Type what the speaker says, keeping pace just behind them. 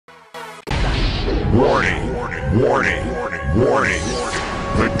Warning, warning, warning.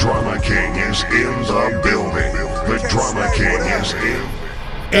 The Drama King is in the building. The Drama King is in.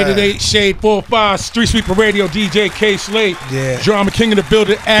 888 Shade45 Street Sweeper Radio, DJ Kayslay. Yeah. Drama King in the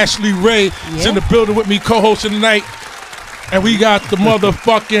building, Ashley Ray is in the building with me, co-hosting tonight. And we got the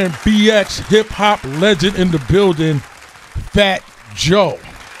motherfucking BX hip-hop legend in the building, FatJoe.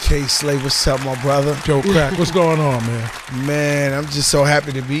 Kayslay, what's up, my brother? Joe Crack, what's going on, man? Man, I'm just so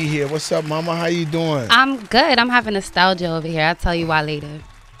happy to be here. What's up, mama? How you doing? I'm good. I'm having nostalgia over here. I'll tell you why later.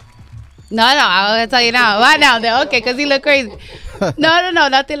 No, I'll tell you now. Why now? Then okay, because he look crazy. No,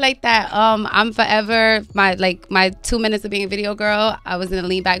 nothing like that. I'm forever my 2 minutes of being a video girl. I was in a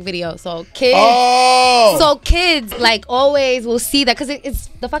lean back video, so kids. Oh. So kids like always will see that because it's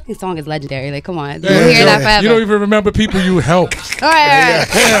the fucking song is legendary. Like, come on, Yeah, you'll hear that forever. You don't even remember people you helped. All right.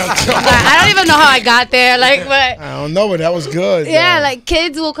 I don't even know how I got there. Like, but I don't know, but that was good. yeah, though. like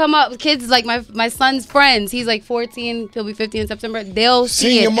kids will come up. Kids like my son's friends. He's like 14. He'll be 15 in September. They'll see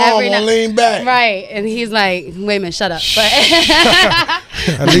See it your mom every on night. lean back. Right, and he's like, wait a minute, shut up. But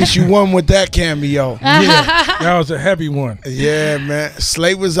At least you won with that cameo. Yeah, that was a heavy one. Yeah, man.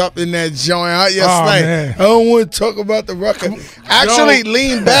 Slay was up in that joint. How you Oh, Slay? man. I don't want to talk about the record. Actually,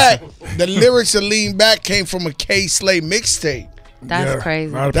 Lean Back, the lyrics of Lean Back came from a Kayslay mixtape. that's Yeah,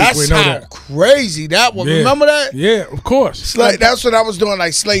 crazy. a lot of people That's know how that. crazy that was. Yeah. Remember that? Yeah, of course. Slay, that's what I was doing.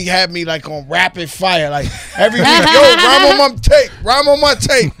 Like Slay had me like on rapid fire. Like every week, yo, rhyme on my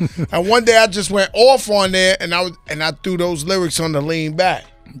tape. And one day I just went off on there and I threw those lyrics on the Lean Back.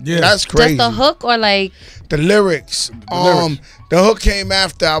 Yeah. That's crazy. Just the hook or like The lyrics. lyrics. The hook came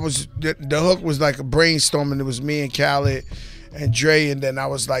after the hook was like a brainstorming. It was me and Khaled and Dre, and then I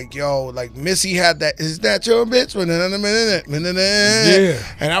was like, yo, like Missy had that, is that your bitch? Yeah.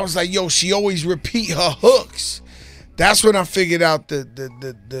 And I was like, yo, she always repeat her hooks. That's when I figured out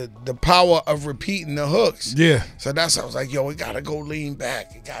the power of repeating the hooks. Yeah. So that's I was like, yo, we gotta go lean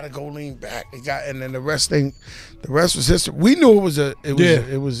back. It gotta go lean back. And then the rest was history. We knew it was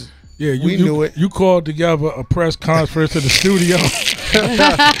Yeah, we knew it. You called together a press conference in the studio.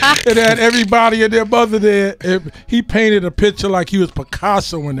 It had everybody and their mother there. He painted a picture like he was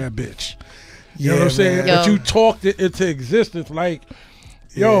Picasso in that bitch. You know what I'm saying? man. But Yo. you talked it into existence like,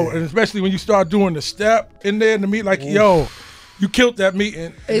 yo, and especially when you start doing the step in there in the meet, like, yo, you killed that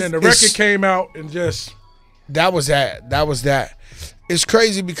meeting. And then the record came out and just. That was that. It's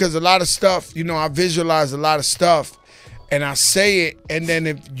crazy because a lot of stuff, you know, I visualize a lot of stuff and I say it, and then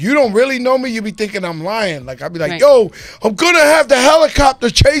if you don't really know me, you be thinking I'm lying. Like, I'll be like, Right. yo, I'm gonna have the helicopter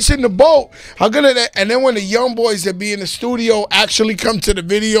chasing the boat. And then when the young boys that be in the studio actually come to the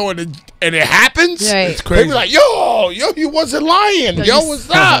video and it happens, Right. It's crazy. they be like, yo, you wasn't lying. Yo, what's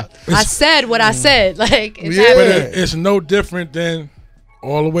up? I said what I said. Like it's Yeah. But happening. it's no different than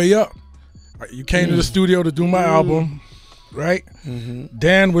All the Way Up. Right, you came to the studio to do my album, right?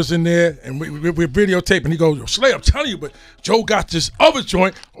 Dan was in there, and we're videotaping. He goes, yo, Slay, I'm telling you, but Joe got this other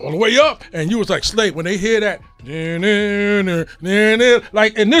joint All the Way Up. And you was like, Slay, when they hear that,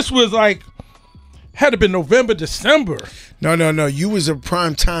 like, and this was like, had to been November, December. No. You was a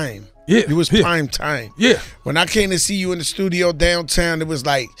prime time. Yeah, You was yeah. prime time. Yeah. When I came to see you in the studio downtown, it was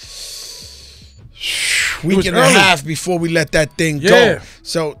like week was and a early. half before we let that thing Yeah. go.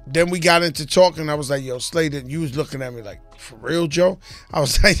 So then we got into talking. I was like, yo, Slater, you was looking at me like, for real, Joe? I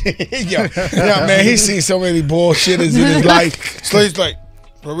was like, yo, man, he's seen so many bullshitters in his life. Slater's like,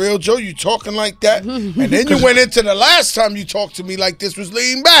 for real, Joe, you talking like that? And then you went into the last time you talked to me like this was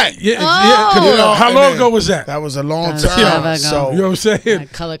lean back. Yeah, Oh. yeah. 'Cause, You know, how and long then- ago was that? That was a long That was time. forever ago. So You know what I'm saying?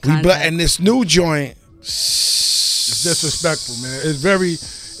 Like color we contact. and this new joint. It's disrespectful, man. It's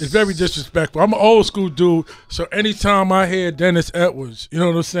very disrespectful. I'm an old school dude, so anytime I hear Dennis Edwards, you know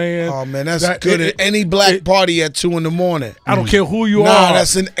what I'm saying? Oh man, that's good at any black party at 2 in the morning. I don't care who you Nah, are.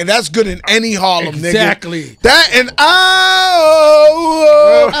 that's good in any Harlem, Exactly. nigga. That and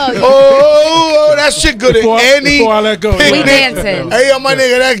that shit good Before in any I let go. picnic. We dancing. Hey, yo, my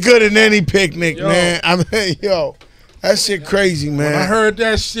nigga, that good in any picnic, Yo. man. I mean, yo, that shit crazy, man. When I heard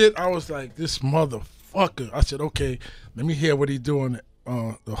that shit, I was like, this motherfucker. I said, okay, let me hear what he doing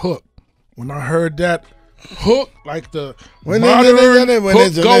the hook. When I heard that hook, like the modern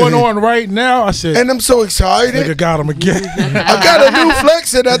hook going on right now, I said, and I'm so excited. nigga got him again. I got a new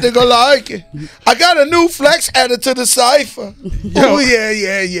flex and I think I like it. I got a new flex added to the cipher. Oh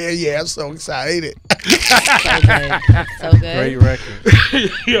yeah. I'm so excited. So good. Great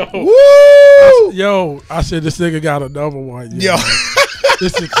record. Yo. Woo! I said this nigga got another one. Yo.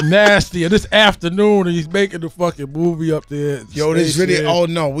 This is nasty. And this afternoon, and he's making the fucking movie up there. Yo, this video. Oh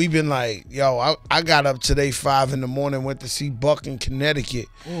no, we've been like, I got up today 5 in the morning, went to see Buck in Connecticut,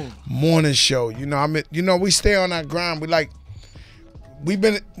 morning show. You know, we stay on our grind. We've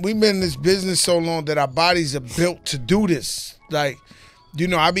been in this business so long that our bodies are built to do this. Like,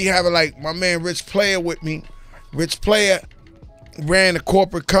 I be having like my man Rich Player with me. Rich Player ran a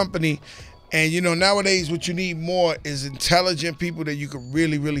corporate company. And, nowadays what you need more is intelligent people that you can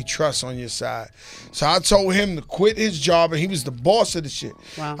really, really trust on your side. So I told him to quit his job, and he was the boss of the shit.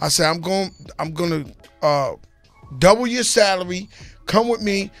 Wow. I said, I'm going to double your salary. Come with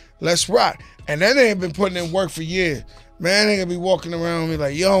me. Let's rock. And that nigga been putting in work for years. Man, nigga be walking around with me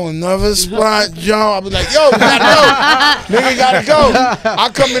like, yo, another spot, Joe. I be like, yo, we gotta go. Nigga gotta go. I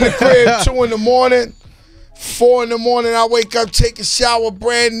come in the crib 2 in the morning. 4 in the morning, I wake up, take a shower,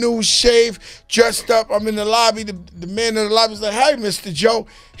 brand new, shave, dressed up. I'm in the lobby. The man in the lobby's like, hey, Mr. Joe.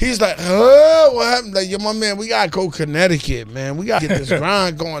 He's like, what happened? Like, yo, my man, we got to go Connecticut, man. We got to get this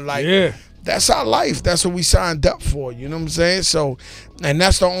grind going. Like, that's our life. That's what we signed up for. You know what I'm saying? So, and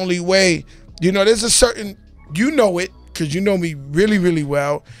that's the only way. There's a certain, it, because you know me really, really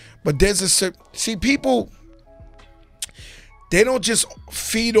well. But there's a certain, see, people, they don't just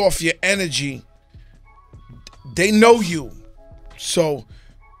feed off your energy. They know you. So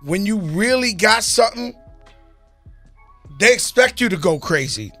when you really got something, they expect you to go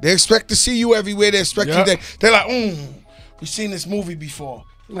crazy. They expect to see you everywhere. They expect you. They're like, we've seen this movie before.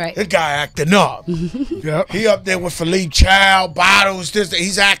 Right. This guy acting up. He up there with Philippe Child, bottles,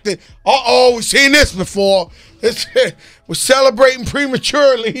 he's acting. We've seen this before. We're celebrating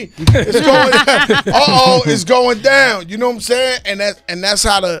prematurely. It's going it's going down. You know what I'm saying? And that's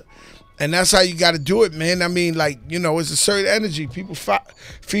how you got to do it, man. I mean, like, it's a certain energy. People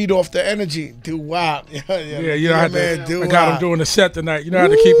feed off the energy. Do wild. I got him doing the set tonight. You know how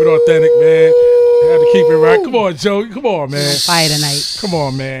to keep it authentic, man. You have to keep it right. Come on, Joe. Come on, man. Fire tonight. Come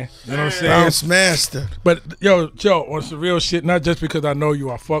on, man. You know what I'm saying? Bounce master. But, yo, Joe, on some real shit, not just because I know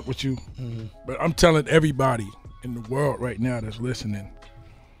you, I fuck with you, but I'm telling everybody in the world right now that's listening,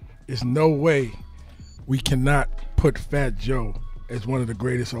 there's no way we cannot put Fat Joe as one of the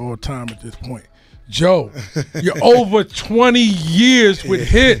greatest of all time at this point. Joe, you're over 20 years with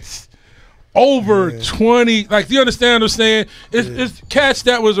hits. Over 20. Like, do you understand what I'm saying? It's cats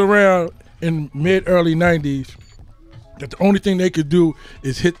that was around in mid-early 90s that the only thing they could do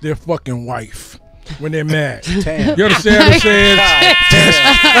is hit their fucking wife when they're mad. Damn. You understand what I'm saying?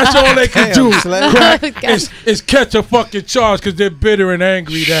 That's all they can do. Crack is catch a fucking charge because they're bitter and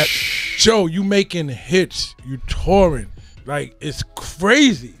angry that, Joe, you making hits. You touring. Like, it's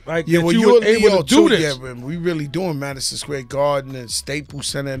crazy. Like, you were able to do this. Yeah, we really doing Madison Square Garden and Staples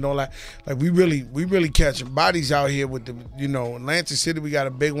Center and all that. Like, we really catching bodies out here with the, Atlantic City. We got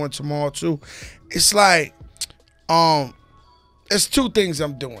a big one tomorrow too. It's like, it's 2 things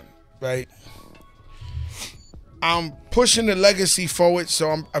I'm doing, right? I'm pushing the legacy forward,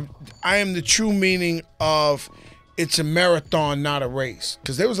 so I am the true meaning of it's a marathon, not a race.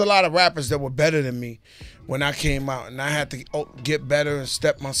 Because there was a lot of rappers that were better than me when I came out, and I had to get better and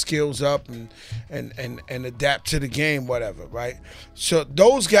step my skills up and adapt to the game, whatever, right? So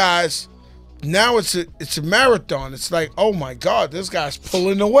those guys, now it's a marathon. It's like, oh my God, this guy's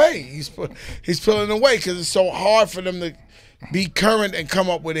pulling away. He's pulling away because it's so hard for them to be current and come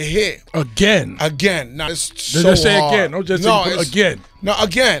up with a hit again. No, it's so just say hard. again. Don't just say again. No,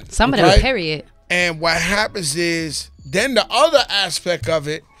 again. Some of them, period. And what happens is, then the other aspect of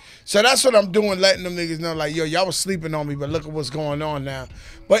it. So that's what I'm doing, letting them niggas know, like, yo, y'all was sleeping on me, but look at what's going on now.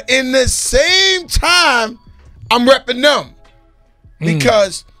 But in the same time, I'm repping them.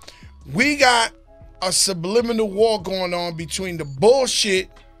 Because we got a subliminal war going on between the bullshit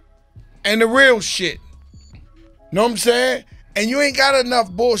and the real shit. Know what I'm saying? And you ain't got enough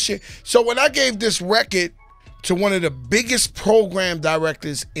bullshit. So when I gave this record to one of the biggest program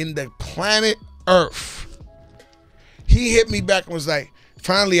directors in the planet Earth, he hit me back and was like,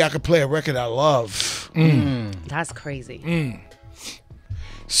 finally I could play a record I love. That's crazy.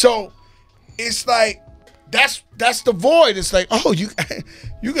 So it's like, that's the void. It's like, oh, you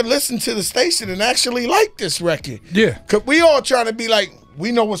can listen to the station and actually like this record. Yeah. Cause we all trying to be like,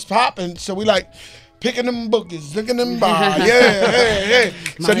 we know what's popping, so we like picking them bookies, looking them by. Yeah.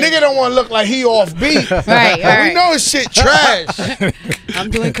 So nigga don't want to look like he off beat. Right. We know his shit trash. I'm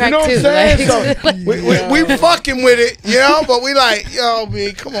doing crack you know too. What I'm saying? So we fucking with it, but we like, yo,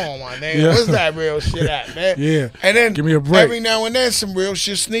 B, come on, my nigga. Where's that real shit at, man? Yeah. And then give me a break. Every now and then some real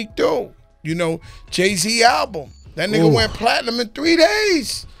shit sneak through. Jay-Z album. That nigga went platinum in 3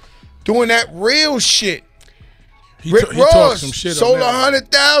 days. doing that real shit. He Rick talked Ross some shit sold on that.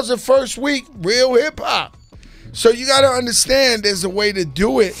 100,000 first week, real hip hop. So you got to understand there's a way to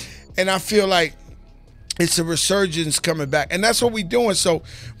do it, and I feel like it's a resurgence coming back, and that's what we doing. So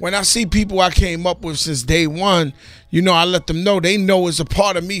when I see people I came up with since day one, you know, I let them know. They know it's a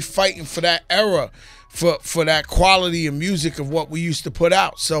part of me fighting for that era, for that quality of music of what we used to put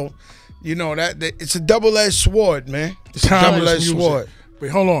out. So, you know, that it's a double-edged sword, man. It's a double-edged sword. Wait,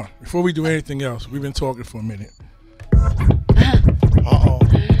 hold on. Before we do anything else, we've been talking for a minute. Uh-oh.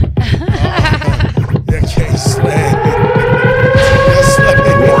 Yeah, Kayslay. Yes,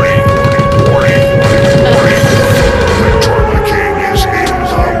 Warning. The Drama King is in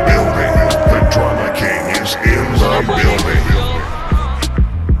the building. The Drama King is in the building.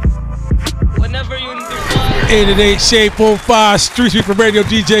 Whenever you need 888 Shade45 Street Sweeper Radio,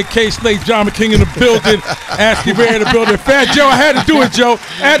 DJ Kayslay, Drama King in the building. Asking Ray in the building. FatJoe, I had to do it, Joe.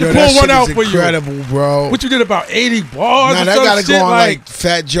 I had to pull one out for you. Incredible, bro. What you did, about 80 bars? Nah, or that some gotta shit? go on like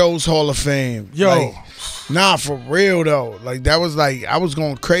Fat Joe's Hall of Fame. Yo. Like, nah, for real though. Like that was like I was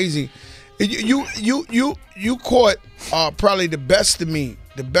going crazy. You caught probably the best of me,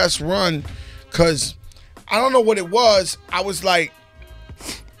 the best run, cause I don't know what it was. I was like,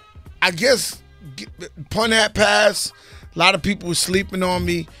 I guess Pun had passed. A lot of people were sleeping on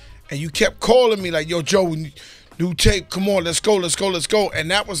me, and you kept calling me like, "Yo, Joe, new tape, come on, let's go."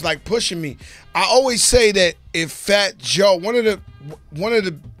 And that was like pushing me. I always say that if FatJoe,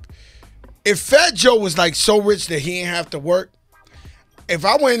 if FatJoe was like so rich that he didn't have to work, if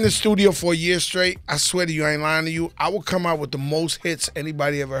I went in the studio for a year straight, I swear to you, I ain't lying to you, I would come out with the most hits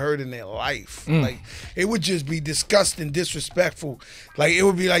anybody ever heard in their life. Like, it would just be disgusting, disrespectful. Like, it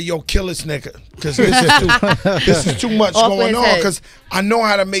would be like, yo, kill this nigga. Because this is too much going on. Because I know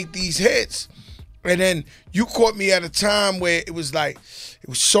how to make these hits. And then you caught me at a time where it was like, it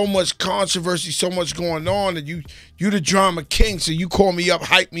was so much controversy, so much going on, and you the drama king, so you call me up,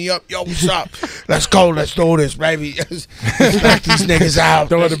 hype me up, yo, what's up? Let's go, let's do this, baby. Let's knock these niggas out.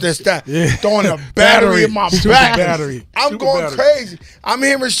 Throwing a battery in my back. I'm going crazy. I'm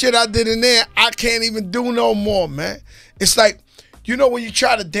hearing shit I did in there I can't even do no more, man. It's like, you know when you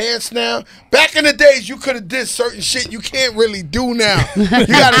try to dance now? Back in the days, you could have did certain shit you can't really do now. You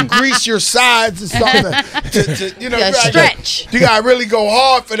got to grease your sides and something. You know, stretch. You got to really go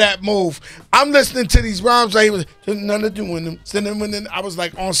hard for that move. I'm listening to these rhymes like, none of doing them. I was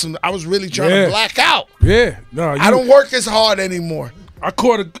like on some, I was really trying to black out. Yeah. No, I don't work as hard anymore. I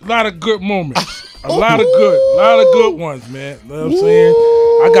caught a lot of good moments. A lot of good ones, man. You know what I'm saying?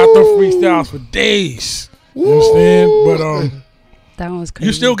 I got them freestyles for days. You understand? But, that one was crazy.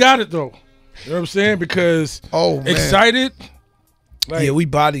 you still got it though. You know what I'm saying? Because excited. Like, yeah, we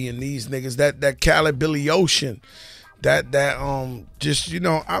bodying these niggas. That Cali Billy Ocean. That just, you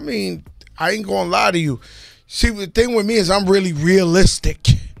know, I mean, I ain't gonna lie to you. See, the thing with me is I'm really realistic.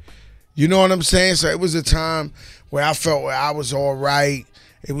 You know what I'm saying? So it was a time where I felt where I was all right.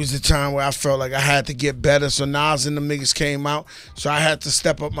 It was a time where I felt like I had to get better. So Nas and the niggas came out. So I had to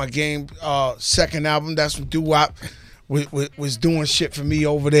step up my game. Second album, that's when Doo-Wop was doing shit for me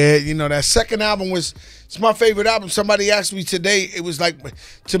over there. You know, that second album it's my favorite album. Somebody asked me today, it was like,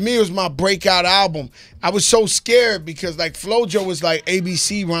 to me, it was my breakout album. I was so scared because like FloJo was like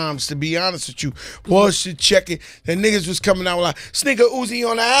ABC rhymes, to be honest with you. Bullshit, check it. The niggas was coming out like, Sneaker Uzi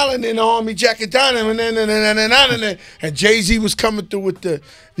on the island in the army jacket down, and Jay-Z was coming through with the,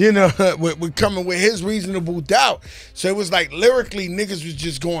 you know, with coming with his Reasonable Doubt. So it was like lyrically, niggas was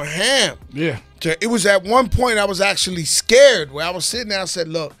just going ham. Yeah. It was at one point I was actually scared where I was sitting there. I said,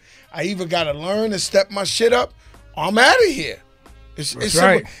 look, I either got to learn to step my shit up or I'm out of here. It's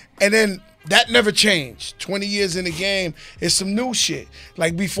right. And then that never changed. 20 years in the game, it's some new shit.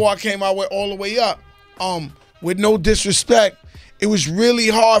 Like before I came out with All the Way Up, with no disrespect, it was really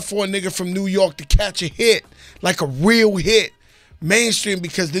hard for a nigga from New York to catch a hit, like a real hit. Mainstream,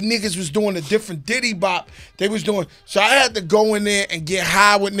 because the niggas was doing a different Diddy bop. They was doing, so I had to go in there and get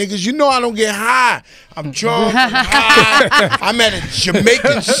high with niggas. You know I don't get high. I'm drunk, I'm high. I'm at a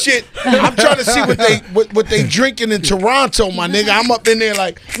Jamaican shit. I'm trying to see what they drinking in Toronto, my nigga. I'm up in there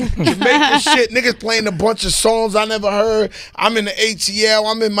like Jamaican shit. Niggas playing a bunch of songs I never heard. I'm in the ATL.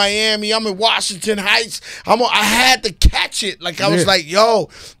 I'm in Miami. I'm in Washington Heights. I had to catch it. Like I was like, yo,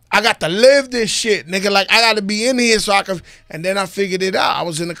 I got to live this shit, nigga. Like, I got to be in here so I can... And then I figured it out. I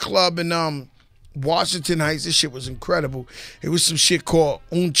was in a club in Washington Heights. This shit was incredible. It was some shit called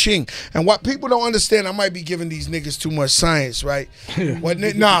Un Ching. And what people don't understand, I might be giving these niggas too much science, right?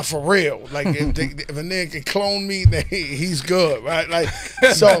 Nah, for real. Like, if a nigga can clone me, then he's good, right? Like,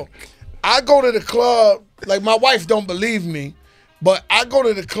 so I go to the club. Like, my wife don't believe me. But I go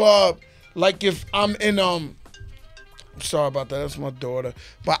to the club like if I'm in I'm sorry about that. That's my daughter.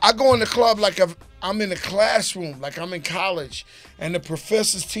 But I go in the club like if I'm in a classroom, like I'm in college, and the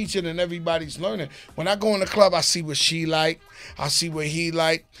professor's teaching and everybody's learning. When I go in the club, I see what she like. I see what he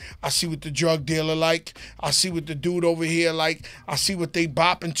like. I see what the drug dealer like. I see what the dude over here like. I see what they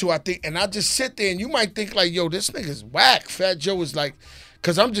bopping to. I think, and I just sit there, and you might think like, yo, this nigga's whack. FatJoe is like,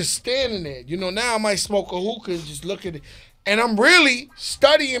 cause I'm just standing there. You know, now I might smoke a hookah and just look at it. And I'm really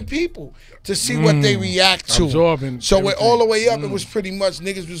studying people to see what they react to. Absorbing so we're all the way up. It was pretty much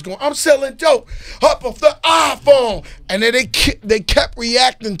niggas was going, I'm selling dope up off the iPhone. And then they kept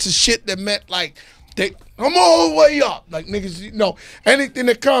reacting to shit that meant like, I'm all the way up. Like niggas, you know, anything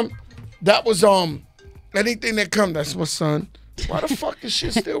that come, that was, anything that come, that's my son. Why the fuck is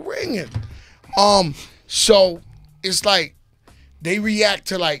shit still ringing? So it's like, they react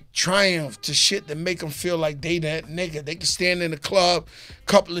to like triumph, to shit that make them feel like they that nigga. They can stand in the club,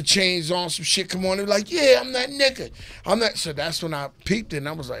 couple of chains on, some shit come on. They're like, yeah, I'm that nigga. I'm that. So that's when I peeped it and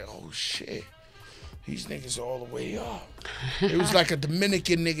I was like, oh shit, these niggas are all the way up. It was like a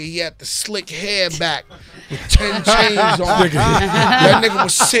Dominican nigga. He had the slick hair back with 10 chains on. That nigga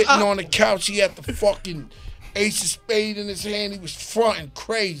was sitting on the couch. He had the fucking ace of spade in his hand. He was fronting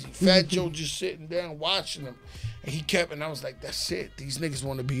crazy. FatJoe just sitting down watching him. And he kept, and I was like, that's it. These niggas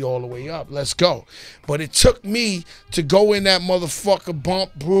want to be all the way up. Let's go. But it took me to go in that motherfucker,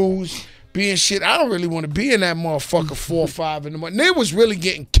 bump, bruise, being shit. I don't really want to be in that motherfucker 4 or 5 in the morning. They was really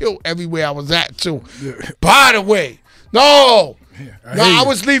getting killed everywhere I was at, too. Yeah. By the way, no. Yeah, I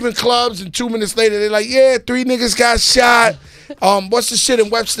was leaving clubs, and 2 minutes later, they're like, yeah, 3 niggas got shot. What's the shit in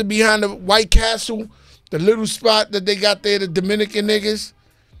Webster behind the White Castle? The little spot that they got there, the Dominican niggas?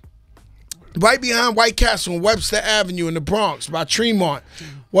 Right behind White Castle on Webster Avenue in the Bronx by Tremont.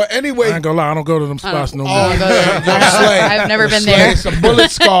 Well, anyway. I ain't gonna lie, I don't go to them spots no more. I've never been there. It's a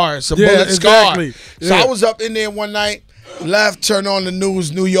bullet scar. It's a bullet exactly. scar. So I was up in there one night, left, turned on the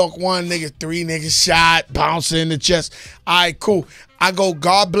news, New York 1, nigga, 3 niggas shot, bouncing in the chest. All right, cool. I go,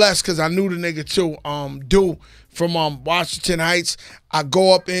 God bless, because I knew the nigga too, dude from Washington Heights. I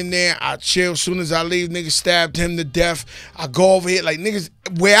go up in there, I chill. As soon as I leave, niggas stabbed him to death. I go over here, like niggas,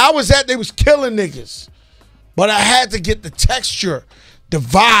 where I was at, they was killing niggas. But I had to get the texture, the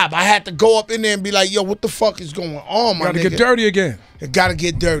vibe. I had to go up in there and be like, yo, what the fuck is going on, my nigga? Gotta get dirty again. It gotta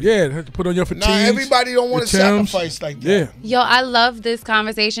get dirty. Yeah, have to put on your fatigues. Nah, everybody don't want to sacrifice like that. Yeah. Yo, I love this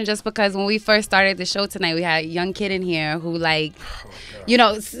conversation just because when we first started the show tonight, we had a young kid in here who like, you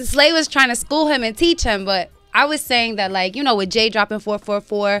know, Slay was trying to school him and teach him, but I was saying that, like, you know, with Jay dropping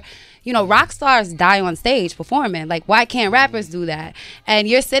 444, you know, rock stars die on stage performing. Like, why can't rappers do that? And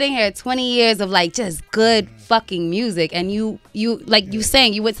you're sitting here 20 years of, like, just good fucking music. And you like you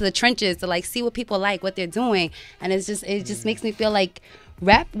saying, you went to the trenches to, like, see what people like, what they're doing. And it just makes me feel like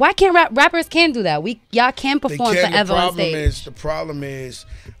why can't rappers can do that? Y'all can perform forever on stage. The problem is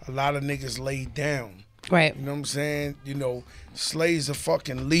a lot of niggas laid down. Right. You know what I'm saying? You know, Slay's a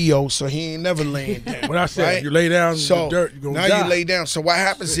fucking Leo, so he ain't never laying down. What I said, right? you lay down so in the dirt, you gonna now die. You lay down. So what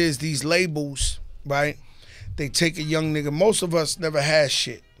happens is these labels, right? They take a young nigga. Most of us never had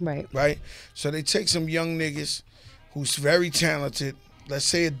shit. Right. Right? So they take some young niggas who's very talented, let's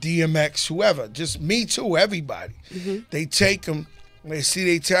say a DMX, whoever, just me too, everybody. They take them, they see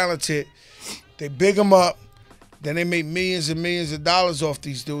they talented, they big them up, then they make millions and millions of dollars off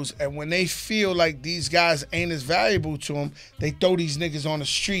these dudes. And when they feel like these guys ain't as valuable to them, they throw these niggas on the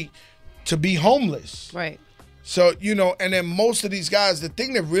street to be homeless. Right. So, you know, and then most of these guys, the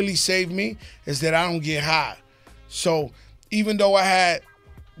thing that really saved me is that I don't get high. So even though I had,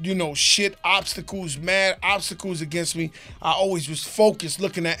 you know, mad obstacles against me, I always was focused,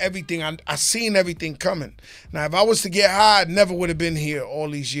 looking at everything. I seen everything coming. Now, if I was to get high, I never would have been here all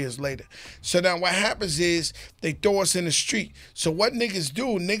these years later. So now what happens is they throw us in the street. So what niggas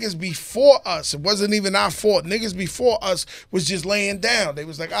do, niggas before us, it wasn't even our fault. Niggas before us was just laying down. They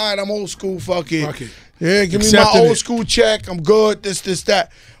was like, all right, I'm old school, fuck it. Fuck it. Yeah, give me my old school check. I'm good, this,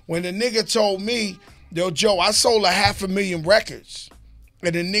 that. When the nigga told me, yo, Joe, I sold 500,000 records.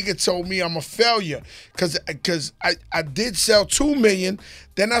 And the nigga told me I'm a failure because I did sell 2 million,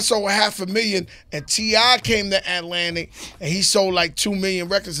 then I sold 500,000, and T.I. came to Atlantic and he sold like 2 million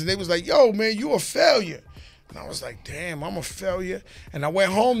records, and they was like, yo, man, you a failure. And I was like, damn, I'm a failure. And I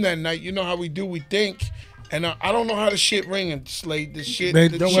went home that night. You know how we do, we think. And I don't know how the shit ringing, Slade. The shit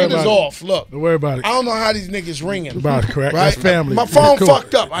is off. Look. Don't worry about it. I don't know how these niggas ringing. About it, correct. Right? That's family. My phone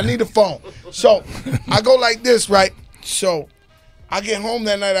fucked up. I need a phone. So I go like this, right? So I get home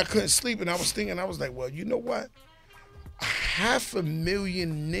that night, I couldn't sleep, and I was thinking, I was like, well, you know what?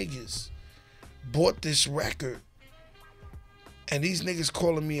 500,000 niggas bought this record, and these niggas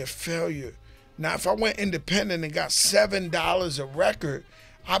calling me a failure. Now, if I went independent and got $7 a record,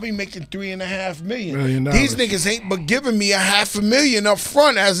 I'll be making $3.5 million. These niggas ain't but giving me $500,000 up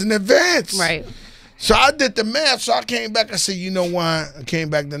front as an advance. Right. So I did the math. So I came back. I said, you know why? I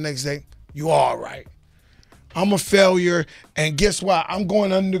came back the next day. You all right. I'm a failure. And guess what? I'm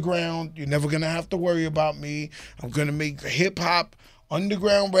going underground. You're never going to have to worry about me. I'm going to make hip-hop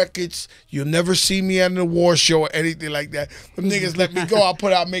underground records. You'll never see me at an award show or anything like that. Them niggas let me go. I'll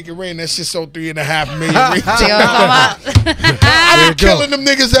put out Make It Rain. That shit sold $3.5 million. I've been killing them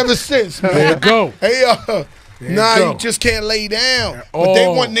niggas ever since, man. There you go. Hey, you just can't lay down. But they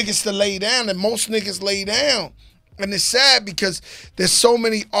want niggas to lay down, and most niggas lay down. And it's sad because there's so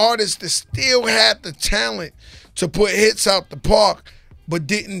many artists that still had the talent to put hits out the park, but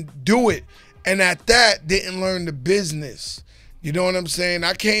didn't do it. And at that, didn't learn the business. You know what I'm saying?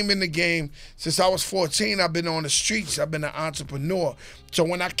 I came in the game since I was 14. I've been on the streets. I've been an entrepreneur. So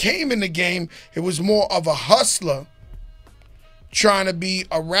when I came in the game, it was more of a hustler trying to be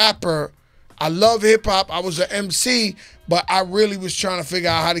a rapper. I love hip hop. I was an MC, but I really was trying to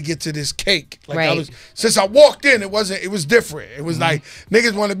figure out how to get to this cake. Like since I walked in, it was different. It was like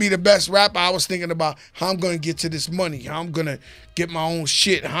niggas want to be the best rapper. I was thinking about how I'm gonna get to this money, how I'm gonna get my own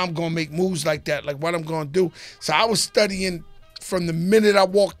shit, how I'm gonna make moves like that, like what I'm gonna do. So I was studying from the minute I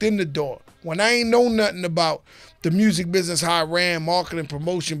walked in the door. When I ain't know nothing about the music business, how I ran, marketing,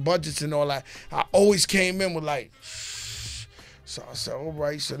 promotion, budgets, and all that, I always came in with like, so I said, all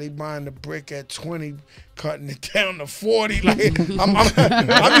right, so they buying the brick at 20, cutting it down to 40. Like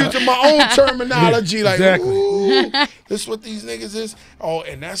I'm using my own terminology. Like, ooh, this is what these niggas is. Oh,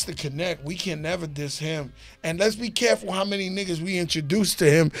 and that's the connect. We can never diss him. And let's be careful how many niggas we introduce to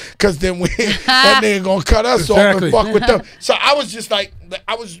him, because then that nigga gonna cut us off and fuck with them. So I was just like,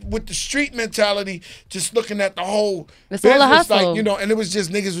 I was with the street mentality, just looking at the whole business, all a hustle. like, you know, and it was just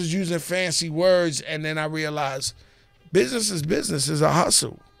niggas was using fancy words, and then I realized business is business, is a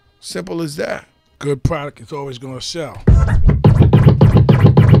hustle. Simple as that. Good product is always going to sell.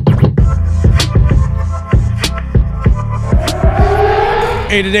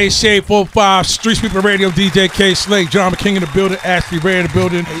 Today, Shade45 Street Sweeper Radio, DJ Kayslay, Drama King in the building, Ashley Ray in the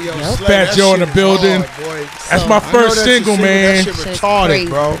building, Hey, yo, FatJoe in the building. Hard, that's my first single, man. That shit retarded,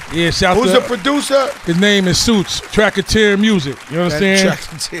 bro. Yeah, shout Who's to the producer? his name is Suits, Tracketeer Music. You understand?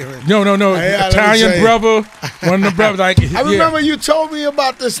 Tracketeer. No. Hey, Italian brother, one of the brothers. Like, I remember you told me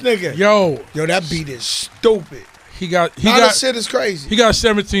about this nigga. Yo, that beat is stupid. That shit is crazy. He got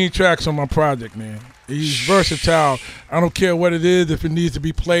 17 tracks on my project, man. He's versatile. I don't care what it is. If it needs to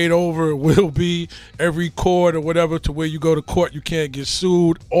be played over, it will be. Every chord or whatever, to where you go to court, you can't get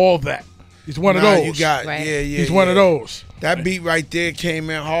sued. All that. He's one of those. He's one of those. That beat right there came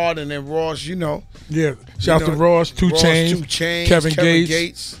in hard, and then Ross, you know. Yeah. Shout out to Ross, 2 Chainz, Kevin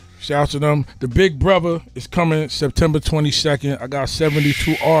Gates. Shout out to them. The Big Brother is coming September 22nd. I got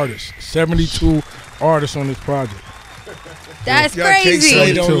 72 artists. 72 artists on this project. That's crazy.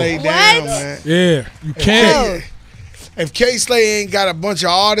 Kayslay don't lay down, man. Yeah, you can't. If Kayslay ain't got a bunch of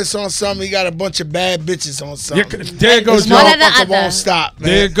artists on something, he got a bunch of bad bitches on something. Yeah, there it goes, Joe. Motherfucker won't stop, man.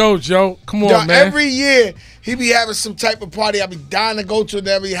 There it goes, Joe. Come on, man. Every year, he be having some type of party I be dying to go to, and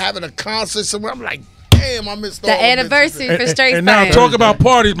then be having a concert somewhere. I'm like, damn, I missed all the anniversary for Straight And now talk about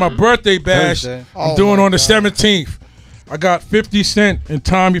parties. My birthday bash, I'm doing on the 17th. I got 50 Cent and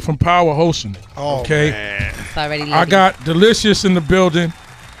Tommy from Power hosting it. Okay. Man. It's already lit. I got Delicious in the building.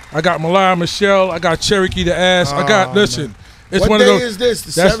 I got Mariah Michelle. I got Cherokee the Ass. I got, listen. It's what one day of those, is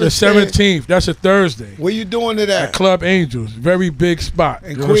this? That's the 17th. That's a Thursday. Where you doing it at? Club Angels. Very big spot.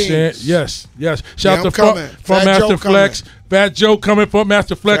 In you Queens. Yes. Shout out to Fat Master Flex. FatJoe coming from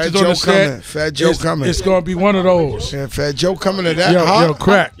Master Flex is on the set. FatJoe coming. It's going to be one of those. Yeah, FatJoe coming to that. Yo,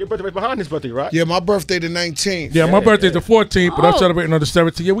 crack. Your birthday behind his birthday, right? Yeah, my birthday the 19th. Yeah, my birthday's the 14th, but I'm celebrating on the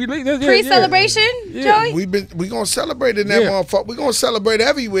 17th. Yeah, pre-celebration, Joey? We gonna celebrate in that motherfucker. We gonna celebrate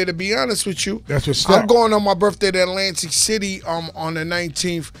everywhere, to be honest with you. That's what's I'm going on my birthday to Atlantic City on the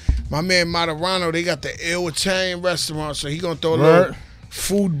 19th. My man Moderano, they got the ill Italian restaurant, so he gonna throw a little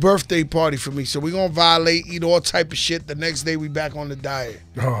food birthday party for me. So we gonna violate, eat all type of shit. The next day we back on the diet.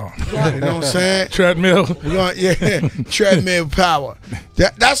 Oh. You know what I'm saying? Treadmill. We gonna, treadmill power.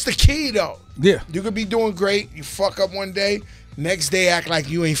 That's the key though. Yeah. You could be doing great. You fuck up one day, next day act like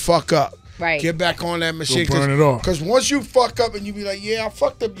you ain't fuck up. Right. Get back on that machine. Go burn it off. Because once you fuck up and you be like, yeah, I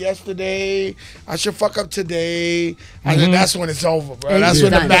fucked up yesterday. I should fuck up today. I think that's when it's over, bro. That's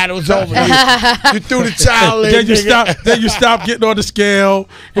when the battle's over. You threw the towel in. Then you stop getting on the scale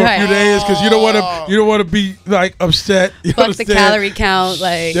for a few days because you don't want to be like upset. You Fuck the calorie count.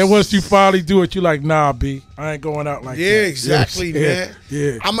 Like then once you finally do it, you like, nah, B, I ain't going out like that. Yeah, exactly, man.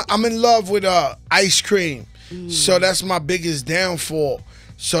 Yeah. I'm in love with ice cream. So that's my biggest downfall.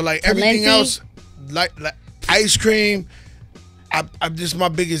 So like everything else, like ice cream, I'm just my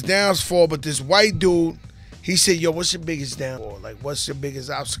biggest downfall. But this white dude, he said, yo, what's your biggest downfall? Like, what's your biggest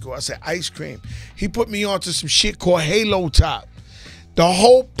obstacle? I said, ice cream. He put me onto some shit called Halo Top. The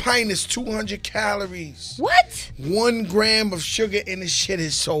whole pint is 200 calories. what? 1 gram of sugar in this shit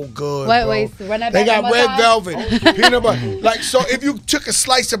is so good. Wait, bro. run that They back got red velvet, peanut butter. Like, so if you took a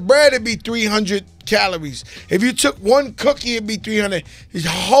slice of bread, it'd be 300 calories. If you took 1 cookie, it'd be 300. This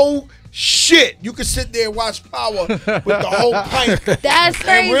whole shit, you could sit there and watch Power with the whole pint. That's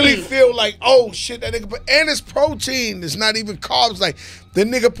crazy. And really feel like, oh shit, that nigga. And it's protein. It's not even carbs. Like, the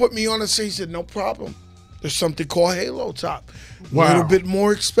nigga put me on and he said, no problem. There's something called Halo Top. Wow. A little bit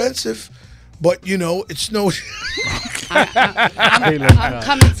more expensive, but you know, it's no. I'm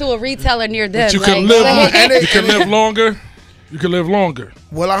coming to a retailer near them. But you can live longer. You can live longer.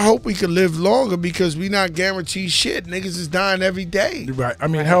 Well, I hope we can live longer because we not guaranteed shit. Niggas is dying every day. Right. I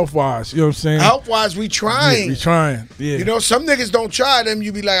mean, health-wise, you know what I'm saying? Health-wise, we trying. Yeah, we trying. Yeah. You know, some niggas don't try them.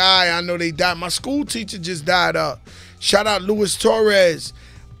 You be like, all right, I know they died. My school teacher just died. Shout out Luis Torres.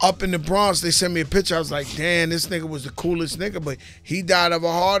 Up in the Bronx, they sent me a picture. I was like, damn, this nigga was the coolest nigga, but he died of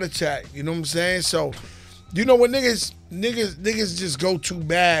a heart attack. You know what I'm saying? So, you know, when niggas just go too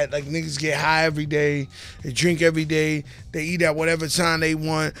bad, like niggas get high every day, they drink every day, they eat at whatever time they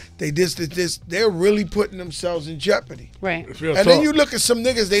want, they this, they're really putting themselves in jeopardy. Right. And then you look at some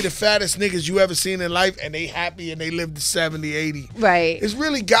niggas, they the fattest niggas you ever seen in life, and they happy and they live to 70, 80. Right. It's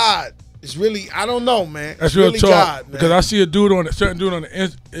really God. It's really, I don't know, man. That's it's real really talk. God, man. Because I see a certain dude on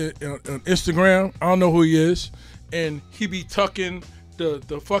Instagram. I don't know who he is, and he be tucking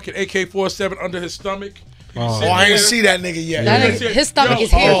the fucking AK-47 under his stomach. I ain't see that nigga yet. His stomach is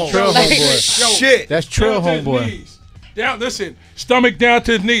huge. Trail Like, homeboy. Shit. That's Trail homeboy. Down, listen, stomach down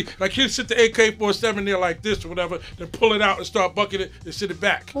to his knee. Like he'll sit the AK-47 there like this or whatever, then pull it out and start bucking it and sit it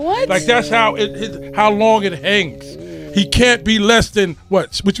back. What? Like that's how how long it hangs. He can't be less than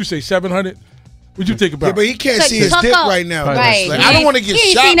what you say, 700? What you think about? Yeah, but he can't see his dick right now. Right. Like, I don't want to get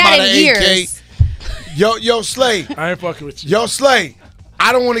shot by the AK. Yo, Slay. I ain't fucking with you. Yo, Slay.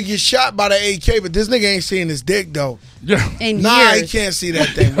 I don't want to get shot by the AK, but this nigga ain't seeing his dick though. Yo. Nah, he can't see that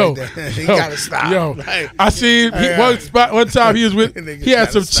thing right there. He gotta stop. Yo, like, I see one time he was with, Nigga he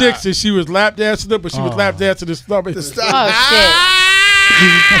had some gotta chicks stop. and she was lap dancing him, but she was lap dancing his stomach. Oh,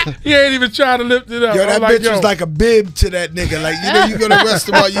 He ain't even trying to lift it up. Yo, that bitch was like a bib to that nigga. Like, you know, you go to a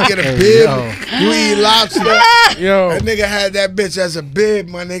restaurant, you get a bib, you eat lobster. Yo. That nigga had that bitch as a bib,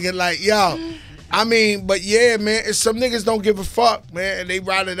 my nigga. Like, yo. I mean, but yeah, man, it's some niggas don't give a fuck, man, and they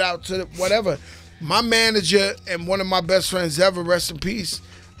ride it out to whatever. My manager and one of my best friends ever, rest in peace,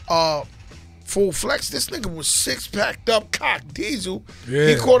 Full Flex, this nigga was 6-packed up cock diesel. Yeah.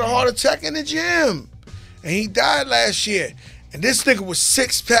 He caught a heart attack in the gym, and he died last year. And this nigga was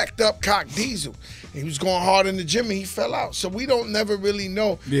 6-packed up cock diesel. He was going hard in the gym and he fell out. So we don't never really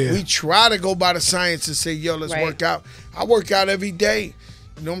know. Yeah. We try to go by the science and say, yo, let's work out. I work out every day.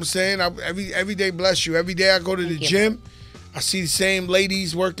 You know what I'm saying? Every day, bless you. Every day I go to the gym, I see the same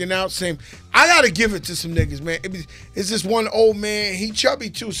ladies working out. I gotta give it to some niggas, man. It's this one old man. He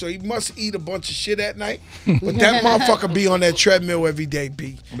chubby too, so he must eat a bunch of shit at night. But that motherfucker be on that treadmill every day,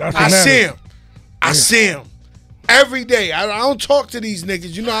 B. I see him. I see him. Every day. I don't talk to these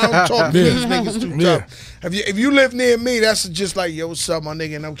niggas. You know, I don't talk to these niggas too tough. If you live near me, that's just like, yo, what's up, my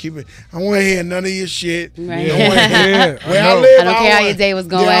nigga? And I want to hear none of your shit. Right. Where I live, I don't care how your day was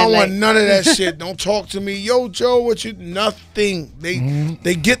going. I don't want none of that shit. Don't talk to me. Yo, Joe, nothing.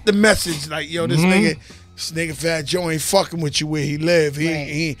 They get the message. Like, yo, this nigga FatJoe ain't fucking with you where he live.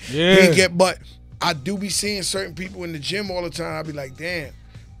 He get, but I do be seeing certain people in the gym all the time. I be like, damn,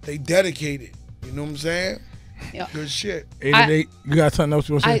 they dedicated. You know what I'm saying? Yeah. Good shit. 88. You got something else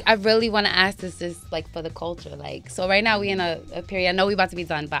you want to say? I really want to ask this just like for the culture. Like, so right now we in a period. I know we about to be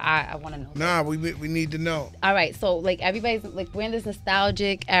done, but I want to know. Nah, we need to know. All right, so like everybody's like we're in this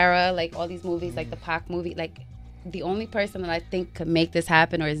nostalgic era, like all these movies, like the Pac movie. Like the only person that I think could make this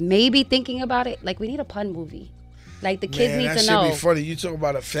happen or is maybe thinking about it, like we need a pun movie. Like the kids need to know. That should be funny. You talk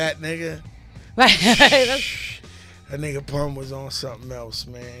about a fat nigga. Right. That nigga Pun was on something else,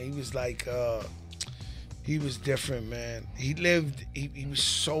 man. He was like, He was different, man. He lived. He was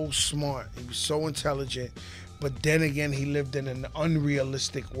so smart. He was so intelligent. But then again, he lived in an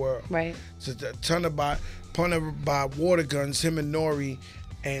unrealistic world. Right. So a ton of by water guns. Him and Nori,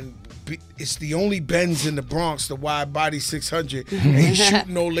 and it's the only Benz in the Bronx, the wide body 600. And he's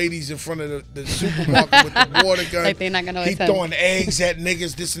shooting old ladies in front of the supermarket with the water gun. Like they're not gonna. He throwing eggs at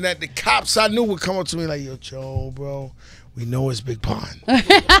niggas, this and that. The cops I knew would come up to me like, "Yo, Joe, bro, we know it's Big Pun.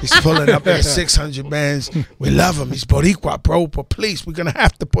 He's pulling up in a 600 Benz. We love him. He's Boricua, bro. But please, we're gonna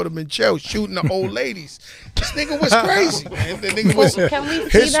have to put him in jail, shooting the old ladies." This nigga was crazy, man. The nigga was. Can we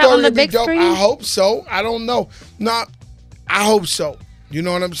His see that story on the would be big dope. screen? I hope so. I don't know. No, I hope so. You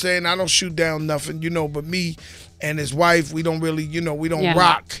know what I'm saying? I don't shoot down nothing, but me and his wife, we don't really, we don't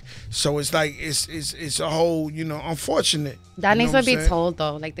rock. So it's like it's a whole, unfortunate. That needs to be saying? told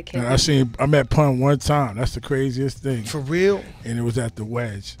though, like the kids. I met Pun one time. That's the craziest thing. For real? And it was at the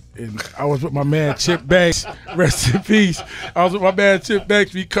Wedge. And I was with my man Chip Banks. Rest in peace. I was with my man Chip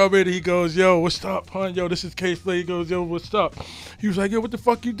Banks. We come in and he goes, "Yo, what's up, Pun? Yo, this is Kayslay." He goes, "Yo, what's up?" He was like, "Yo, what the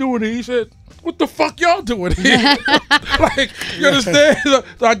fuck you doing here?" He said, "What the fuck y'all doing here?" Like, you understand? So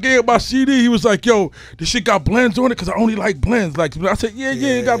I gave him my CD. He was like, "Yo, this shit got blends on it because I only like blends." Like, I said, yeah,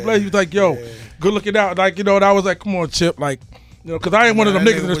 it got blends. He was like, "Yo, good looking out." Like, and I was like, "Come on, Chip." Like, because I ain't one of them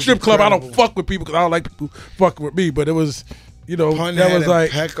niggas in the strip club. I don't fuck with people because I don't like people fucking with me. But it was, Pun that had was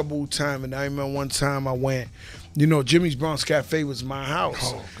like impeccable time. And I remember one time I went, Jimmy's Bronx Cafe was my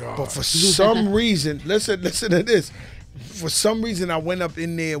house. Oh, God. But for some reason, listen to this. For some reason, I went up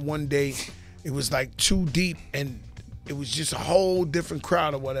in there one day. It was like too deep, and it was just a whole different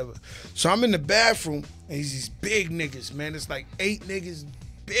crowd or whatever. So I'm in the bathroom, and he's these big niggas, man. It's like 8 niggas,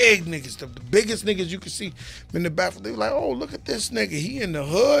 big niggas, the biggest niggas you could see in the bathroom. They were like, "Oh, look at this nigga. He in the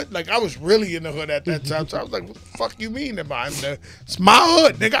hood." Like, I was really in the hood at that time. So I was like, "What the fuck you mean it's my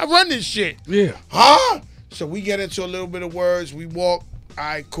hood, nigga. I run this shit." Yeah. Huh? So we get into a little bit of words. We walk. All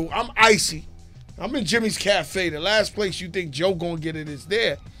right, cool. I'm icy. I'm in Jimmy's Cafe. The last place you think Joe gonna get it is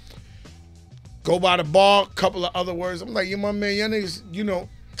there. Go by the bar, couple of other words. I'm like, "You my man, y'all niggas,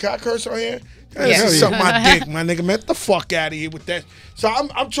 can I curse on here?" This is something my dick, my nigga. Man, get the fuck out of here with that. So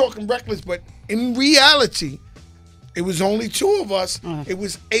I'm talking reckless, but in reality, it was only 2 of us. It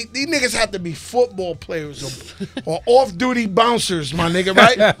was 8. These niggas had to be football players or off-duty bouncers, my nigga,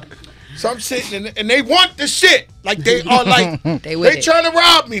 right? So I'm sitting and they want the shit. Like, they are like, they trying to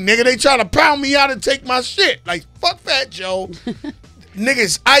rob me, nigga. They trying to pound me out and take my shit. Like, fuck FatJoe.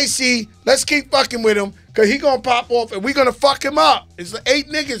 Niggas icy. Let's keep fucking with him because he gonna pop off and we gonna fuck him up. It's like 8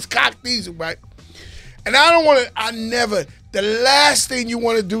 niggas cock diesel, right? And the last thing you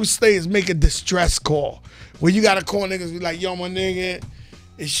want to do, Slay, is make a distress call. Where you gotta call niggas, be like, "Yo, my nigga,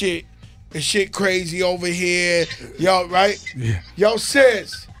 it's shit crazy over here." Yo, right? Yeah. Yo,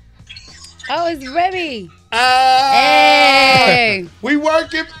 sis. Oh, it's Remy. Hey. We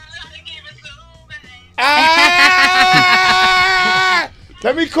working.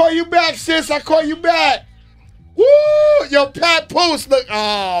 Let me call you back, sis. I call you back. Woo! Yo, Pat Post, look.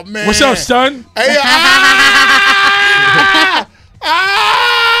 Oh, man. "What's up, son?" Hey,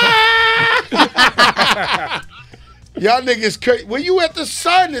 Y'all niggas crazy. Where you at the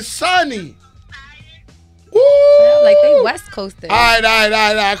sun? It's sunny. Woo! Like they West Coasters. All right.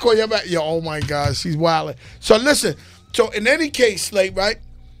 I call you back. Yo, oh my God, she's wilding. So listen. So in any case, Slay, right?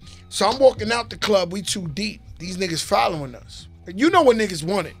 So I'm walking out the club. We too deep. These niggas following us. You know what niggas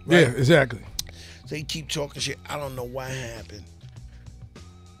wanted, right? Yeah, exactly. So they keep talking shit. I don't know what happened.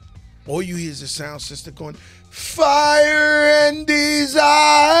 All you hear is the sound system going, "Fire and desire."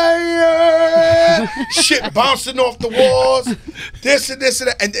 Shit bouncing off the walls. This and this and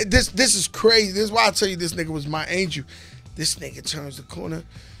that. And this is crazy. This is why I tell you this nigga was my angel. This nigga turns the corner.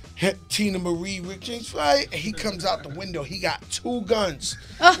 Tina Marie, Rick James, right? And he comes out the window. He got 2 guns.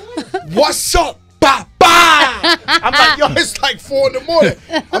 "What's up? Bah, bah." I'm like, yo, it's like 4 in the morning.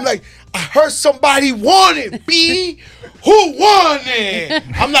 I'm like, "I heard somebody wanted, B. Who won it?"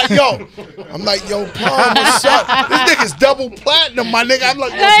 I'm like, yo, Pun, what's up? This nigga's double platinum, my nigga. I'm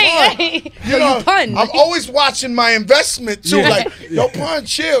like, yo, Pun. Pun. I'm always watching my investment, too. Like, yo, Pun,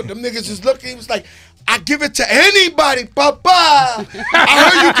 chill. Them niggas is looking. He was like, "I give it to anybody, papa." I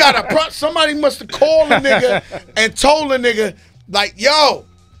heard you got somebody must have called a nigga and told a nigga, like, "Yo,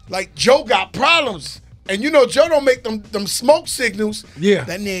 like, Joe got problems." And Joe don't make them smoke signals. Yeah.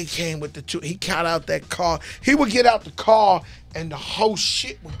 That nigga came with the 2. He got out that car. He would get out the car and the whole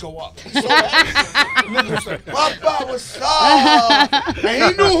shit would go up. So nigga was like, Papa, what's up? And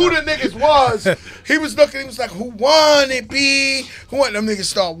he knew who the niggas was. He was looking, he was like, who won it, B? Who won? Them niggas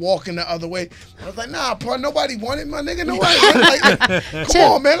start walking the other way. I was like, nah, bro, nobody wanted my nigga. Nobody. Like, come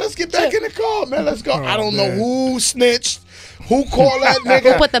on, man, let's get back in the car, man. Let's go. I don't know who snitched, who called that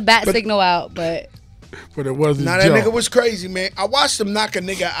nigga. Who put the bat signal out, but it wasn't. Nah, that nigga was crazy, man. I watched him knock a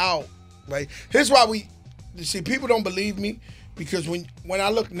nigga out, right? Here's why you see, people don't believe me. Because when I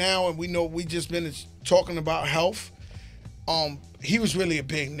look now and we know we just been talking about health, he was really a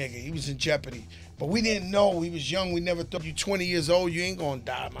big nigga. He was in jeopardy. But we didn't know. He was young. We never thought you 20 years old, you ain't gonna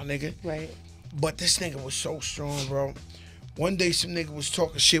die, my nigga. right. But this nigga was so strong, bro. One day some nigga was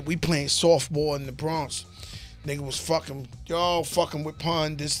talking shit. We playing softball in the Bronx. Nigga was fucking with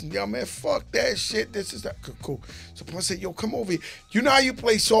Pun. This, yo, man, fuck that shit. This is that. Cool. So Pun said, yo, come over here. You know how you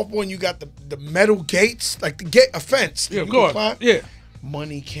play softball and you got the metal gates? Like the gate, a fence. Yeah, go on. Yeah.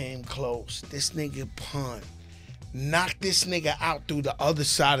 Money came close. This nigga Pun knocked this nigga out through the other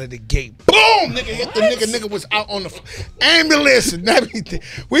side of the gate. Boom! Nigga hit the nigga. Nigga was out on the ambulance and everything.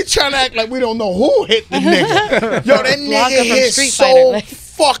 We trying to act like we don't know who hit the nigga. Yo, that nigga hit so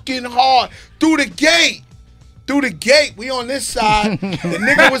fucking hard through the gate. Through the gate, we on this side. The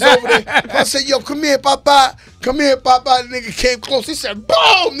nigga was over there. I said, yo, come here, Papa. Come here, Papa. The nigga came close. He said,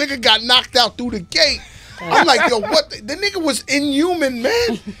 boom! Nigga got knocked out through the gate. I'm like, yo, what? The nigga was inhuman,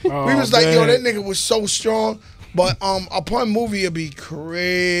 man. We was like, yo, that nigga was so strong. But upon movie, it'd be crazy.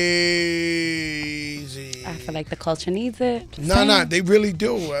 I feel like the culture needs it. Nah, they really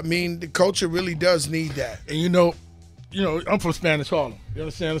do. I mean, the culture really does need that. And you know, I'm from Spanish Harlem. You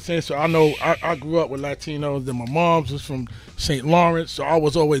understand what I'm saying? So I know I grew up with Latinos, and my mom's was from St. Lawrence, so I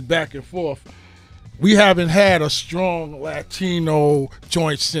was always back and forth. We haven't had a strong Latino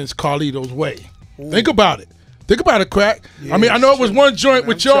joint since Carlito's Way. Ooh. Think about it. Think about it, Crack. Yeah, I mean, I know it was one joint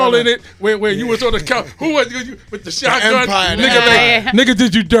with y'all in it where you was on the couch. Who was you with the shotgun? Nigga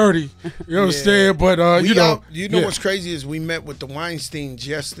did you dirty. You know what I'm saying? But you know what's crazy is we met with the Weinsteins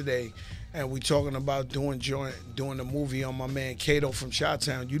yesterday. And we talking about doing a movie on my man Kato from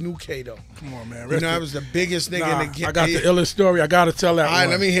Chi-Town. You knew Kato. Come on, man. You know, I was the biggest nigga in the game. I got the illest story. I got to tell that one. All right,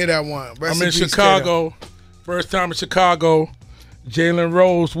 let me hear that one. I'm in Chicago. Kato. First time in Chicago. Jalen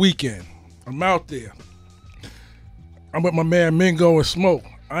Rose weekend. I'm out there. I'm with my man Mingo and Smoke.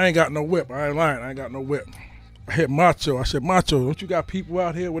 I ain't got no whip. I ain't lying. I ain't got no whip. I hit Macho. I said, Macho, don't you got people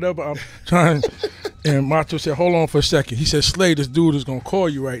out here? Whatever. I'm trying. And Macho said, hold on for a second. He said, Slay, this dude is going to call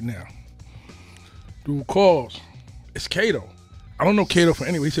you right now. Dude calls. It's Kato. I don't know Kato from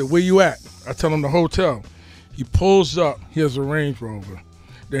anywhere. He said, where you at? I tell him the hotel. He pulls up. He has a Range Rover.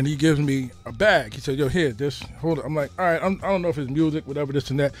 Then he gives me a bag. He said, yo, here, this, hold it. I'm like, all right, I don't know if it's music, whatever,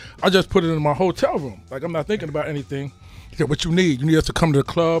 this and that. I just put it in my hotel room. Like, I'm not thinking about anything. He said, what you need? You need us to come to the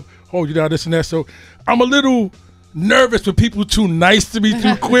club, hold you down, this and that. So I'm a little nervous when people too nice to me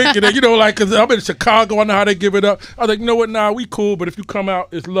too quick. And then, you know, like, because I'm in Chicago, I know how they give it up. I was like, you know what, nah, we cool, but if you come out,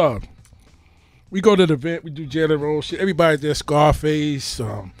 it's love. We go to the event, we do Jalen Rose shit. Everybody's there, Scarface,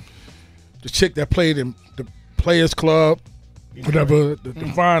 the chick that played in the Players Club, whatever, the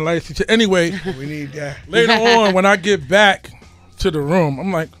Fine Lights. Anyway, we need that. Later on, when I get back to the room,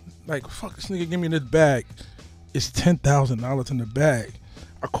 I'm like, fuck this nigga, give me this bag. It's $10,000 in the bag.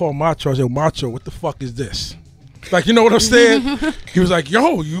 I call Macho, I said, Macho, what the fuck is this? Like, you know what I'm saying? He was like,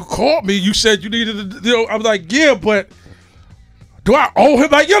 yo, you called me, you said you needed to, I was like, yeah, but do I owe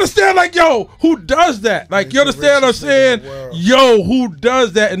him? Like, you understand? Like, yo, who does that? Like, you understand what I'm saying? Yo, who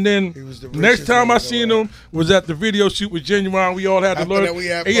does that? And then next time I seen him was at the video shoot with Genuine. We all had to learn.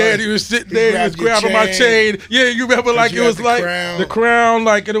 He was sitting there, he was grabbing my chain. Yeah, you remember, like, it was like the crown,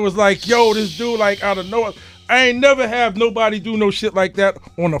 like, and it was like, yo, this dude, like, out of nowhere. I ain't never have nobody do no shit like that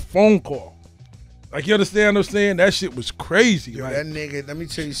on a phone call. Like, you understand what I'm saying? That shit was crazy. Yo, like, that nigga, let me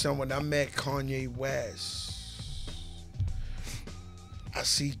tell you something. When I met Kanye West, I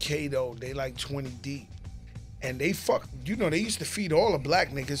see Kato, they like 20 deep. And they fuck, you know, they used to feed all the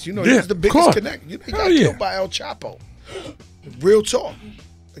black niggas. You know, he was the biggest connect. You know, he got killed by El Chapo. Real talk.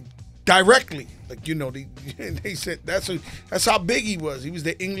 Like, directly. Like, you know, they said that's how big he was. He was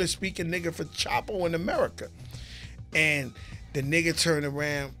the English speaking nigga for Chapo in America. And the nigga turned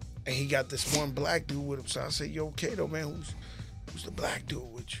around and he got this one black dude with him. So I said, yo, Kato, man, who's the black dude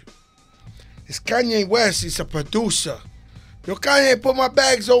with you? It's Kanye West. He's a producer. Yo, Kanye, put my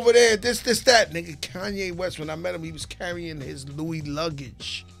bags over there, this, that. Nigga, Kanye West, when I met him, he was carrying his Louis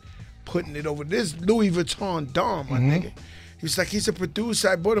luggage, putting it over. This Louis Vuitton Dom, my nigga. He was like, he's a producer.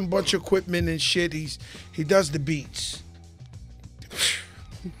 I bought him a bunch of equipment and shit. He does the beats.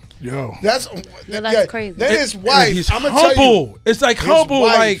 Yo. That's crazy. Then his wife. He's I'm gonna tell humble. you, It's like his humble,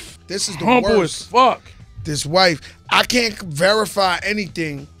 wife, like this is the humble worst. as fuck. This wife, I can't verify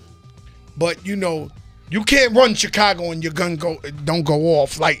anything, but you know, you can't run Chicago and your gun don't go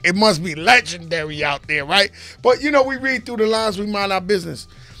off. Like, it must be legendary out there, right? But you know, we read through the lines, we mind our business.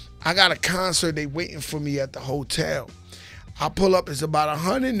 I got a concert, they waiting for me at the hotel. I pull up, it's about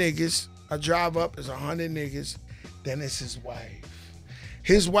 100 niggas. I drive up, it's 100 niggas. Then it's his wife.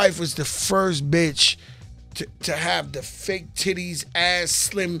 His wife was the first bitch to have the fake titties, ass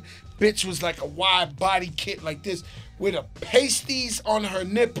slim. Bitch was like a wide body kit like this with a pasties on her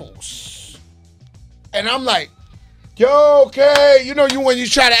nipples. And I'm like, yo, okay. You know, when you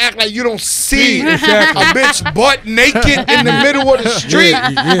try to act like you don't see Exactly. a bitch butt naked in the middle of the street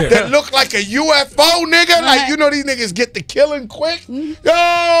that look like a UFO, nigga. Like, you know, these niggas get the killing quick.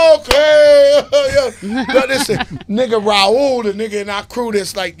 Yo, okay. Yo, listen, nigga Raul, the nigga in our crew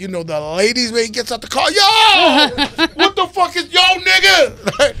that's like, you know, the ladies when he gets out the car, yo, what the fuck is yo, nigga?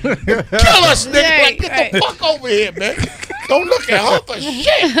 Kill us, nigga. Like, get the fuck over here, man. Don't look at her for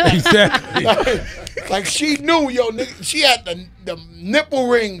shit. Exactly. Like she knew, yo, nigga. She had the nipple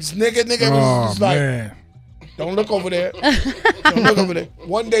rings, nigga. Nigga was just like, man. don't look over there. Don't look over there.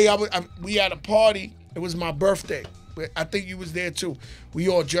 One day we had a party. It was my birthday. I think you was there too. We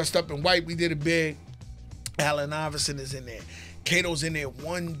all dressed up in white. We did it big. Allen Iverson is in there. Kato's in there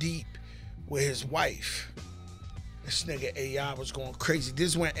one deep with his wife. This nigga AI was going crazy. This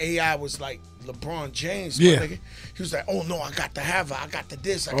is when AI was like LeBron James, my nigga. He was like, oh no, I got to have her. I got to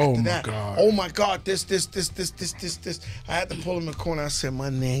this. I got to that. God. Oh my God, this. I had to pull him in the corner. I said, my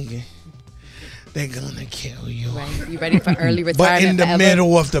nigga, they're gonna kill you. Right. You ready for early retirement? But in the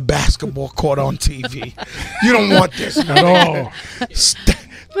middle of the basketball court on TV. You don't want this at all.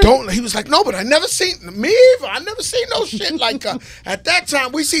 Don't. He was like, no, but I never seen me either. I never seen no shit like at that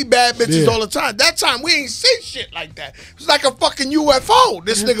time. We see bad bitches all the time. That time we ain't seen shit like that. It was like a fucking UFO.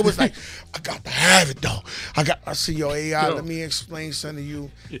 This nigga was like, I got to have it though. I see your AI. Let me explain something to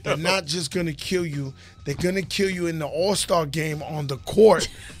you. They're not just gonna kill you. They're gonna kill you in the All-Star game on the court.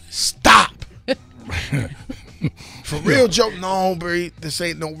 Stop. For real joke, no, bro. This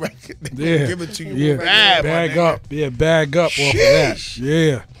ain't no record. They give it to you. Bag up. Yeah, bag up off of that.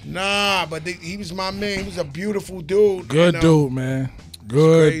 Yeah. Nah, but he was my man. He was a beautiful dude. Good dude, man.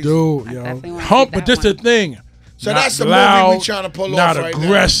 Good dude, yo. But this the thing. So not that's the loud, movie we trying to pull off right now. Not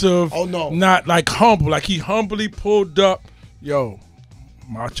aggressive. Oh, no. Not like humble. Like he humbly pulled up. Yo,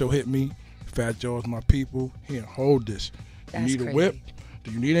 Macho hit me. FatJoe is my people. Here, hold this. You need a whip? Do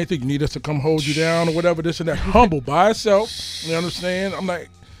you need anything? You need us to come hold you down or whatever, this and that. Humble by itself. You understand? I'm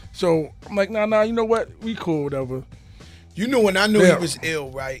like, nah, you know what? We cool, whatever. You know when I knew he was ill,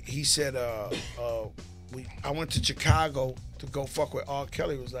 right? He said, I went to Chicago to go fuck with R.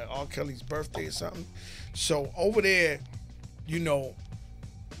 Kelly. It was like R. Kelly's birthday or something. So over there, you know,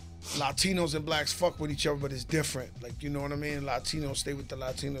 Latinos and blacks fuck with each other, but it's different. Like, you know what I mean? Latinos stay with the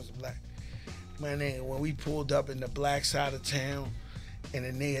Latinos and black. Man, when we pulled up in the black side of town, and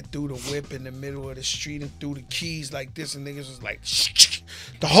then they had threw the whip in the middle of the street and threw the keys like this, and niggas was like, shh.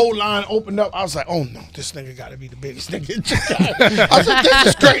 The whole line opened up. I was like, oh no, this nigga gotta be the biggest nigga in Chicago. I was like, this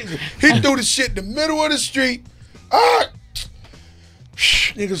is crazy. He threw the shit in the middle of the street.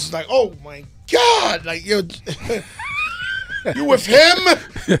 Niggas was like, oh my God. Like, yo, you with him?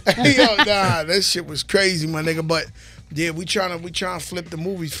 Yo, nah, that shit was crazy, my nigga. But yeah, we trying to flip the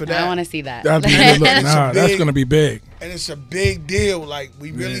movies for that. I want to see that. That'd be good. That's gonna be big. And it's a big deal. Like,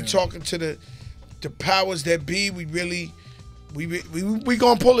 we really talking to the powers that be. We really we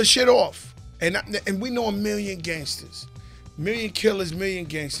gonna pull the shit off. And we know a million gangsters, million killers, million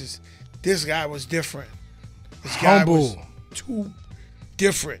gangsters. This guy was different. This guy was too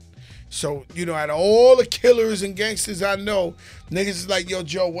different. So, you know, out of all the killers and gangsters I know, niggas is like, yo,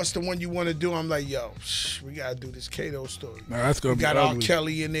 Joe, what's the one you want to do? I'm like, yo, we got to do this Kato story. Nah, that's gonna you be got ugly. R.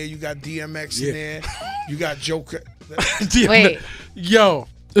 Kelly in there. You got DMX in there. You got Joker. Wait. Yo,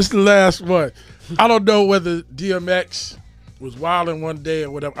 this is the last one. I don't know whether DMX was wilding one day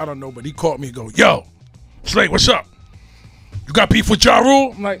or whatever. I don't know, but he caught me and go, yo, Slade, what's up? You got beef with Ja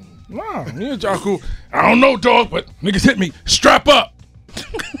Rule? I'm like, nah, me and Ja Rule. I don't know, dog, but niggas hit me. Strap up.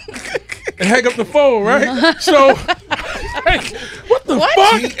 And hang up the phone, right? So, like, what the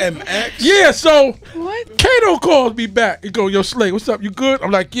fuck? DMX? Yeah, so What? Kato calls me back. He go, yo, Slade, what's up? You good?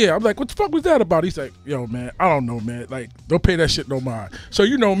 I'm like, yeah. I'm like, what the fuck was that about? He's like, yo, man, I don't know, man. Like, don't pay that shit no mind. So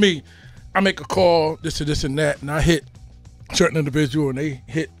you know me. I make a call, this and this and that, and I hit certain individual, and they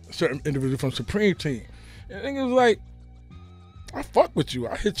hit certain individual from Supreme Team. And it was like, I fuck with you.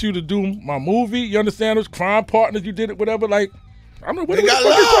 I hit you to do my movie. You understand? Those crime partners, you did it, whatever. Like, I'm like, what They the got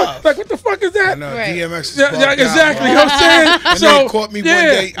fuck is that? love. Like, what the fuck is that? I know, Right. DMX is Yeah, bugged out, exactly. bro. You know what I'm saying? And So man caught me one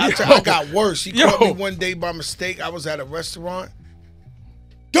day. I yo. got worse. He Yo. caught me one day by mistake. I was at a restaurant.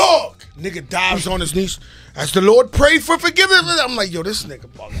 Dog! Nigga dives on his knees. As the Lord pray for forgiveness. I'm like, yo, this nigga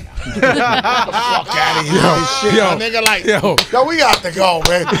bugging out. Get the fuck out of here. This shit. yo, My nigga like, yo. we got to go,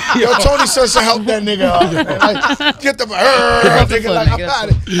 man. Yo, Tony says to help that nigga up, man. Like, get the nigga like, I'm out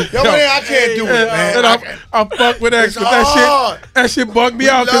of here. Yo, man, I can't do it, man. And I'm fucked with that. It's 'Cause hard. that shit bugged me We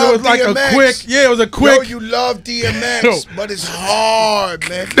out because it was love like DMX. a quick. Yeah, it was a Yo, quick. you love DMX, Yo. but it's hard,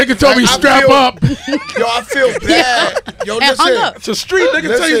 man. Nigga told me Like, I strap feel- up. Yo, I feel bad. Yo, And hung listen. up. It's a street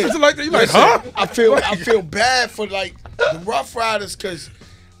nigga tell you Listen, something like that. You like, listen, huh? I feel bad for like the Rough Riders because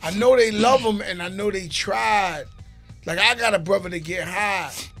I know they love them and I know they tried. Like I got a brother that get high.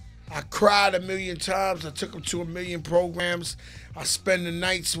 I cried 1,000,000 times. I took him to 1,000,000 programs. I spend the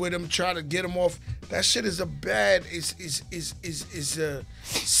nights with him, try to get him off. That shit is a bad. Is a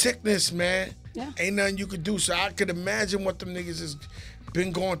sickness, man. Yeah. Ain't nothing you could do. So I could imagine what them niggas has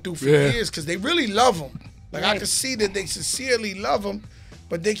been going through for Yeah. years because they really love him. Like I Right. can see that they sincerely love him,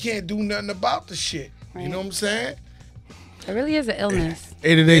 but they can't do nothing about the shit. You know what I'm saying? It really is an illness.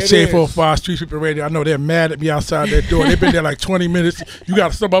 88 It Shade45 Street Sweeper Radio. I know they're mad at me outside their door. They've been there like 20 minutes. You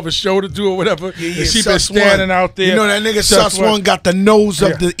got some other show to do or whatever. Yeah, and she been Sus standing One. out there. You know that nigga Sus One got the nose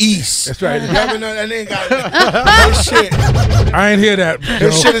of the East. That's right. You ever know that nigga got that shit? I ain't hear that.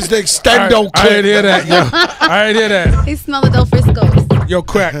 This shit is the extendo I clip. ain't hear that, yo. I ain't hear that. They smell the Del Frisco's. Yo,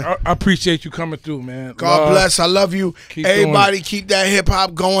 Crack, I appreciate you coming through, man. God Love. bless. I love you. Keep Everybody keep that hip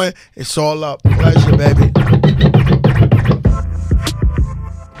hop going. It's all up. Pleasure, baby.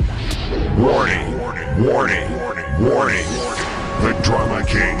 Warning, warning, warning. The Drama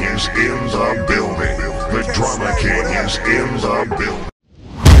King is in the building. The Drama King is in the building.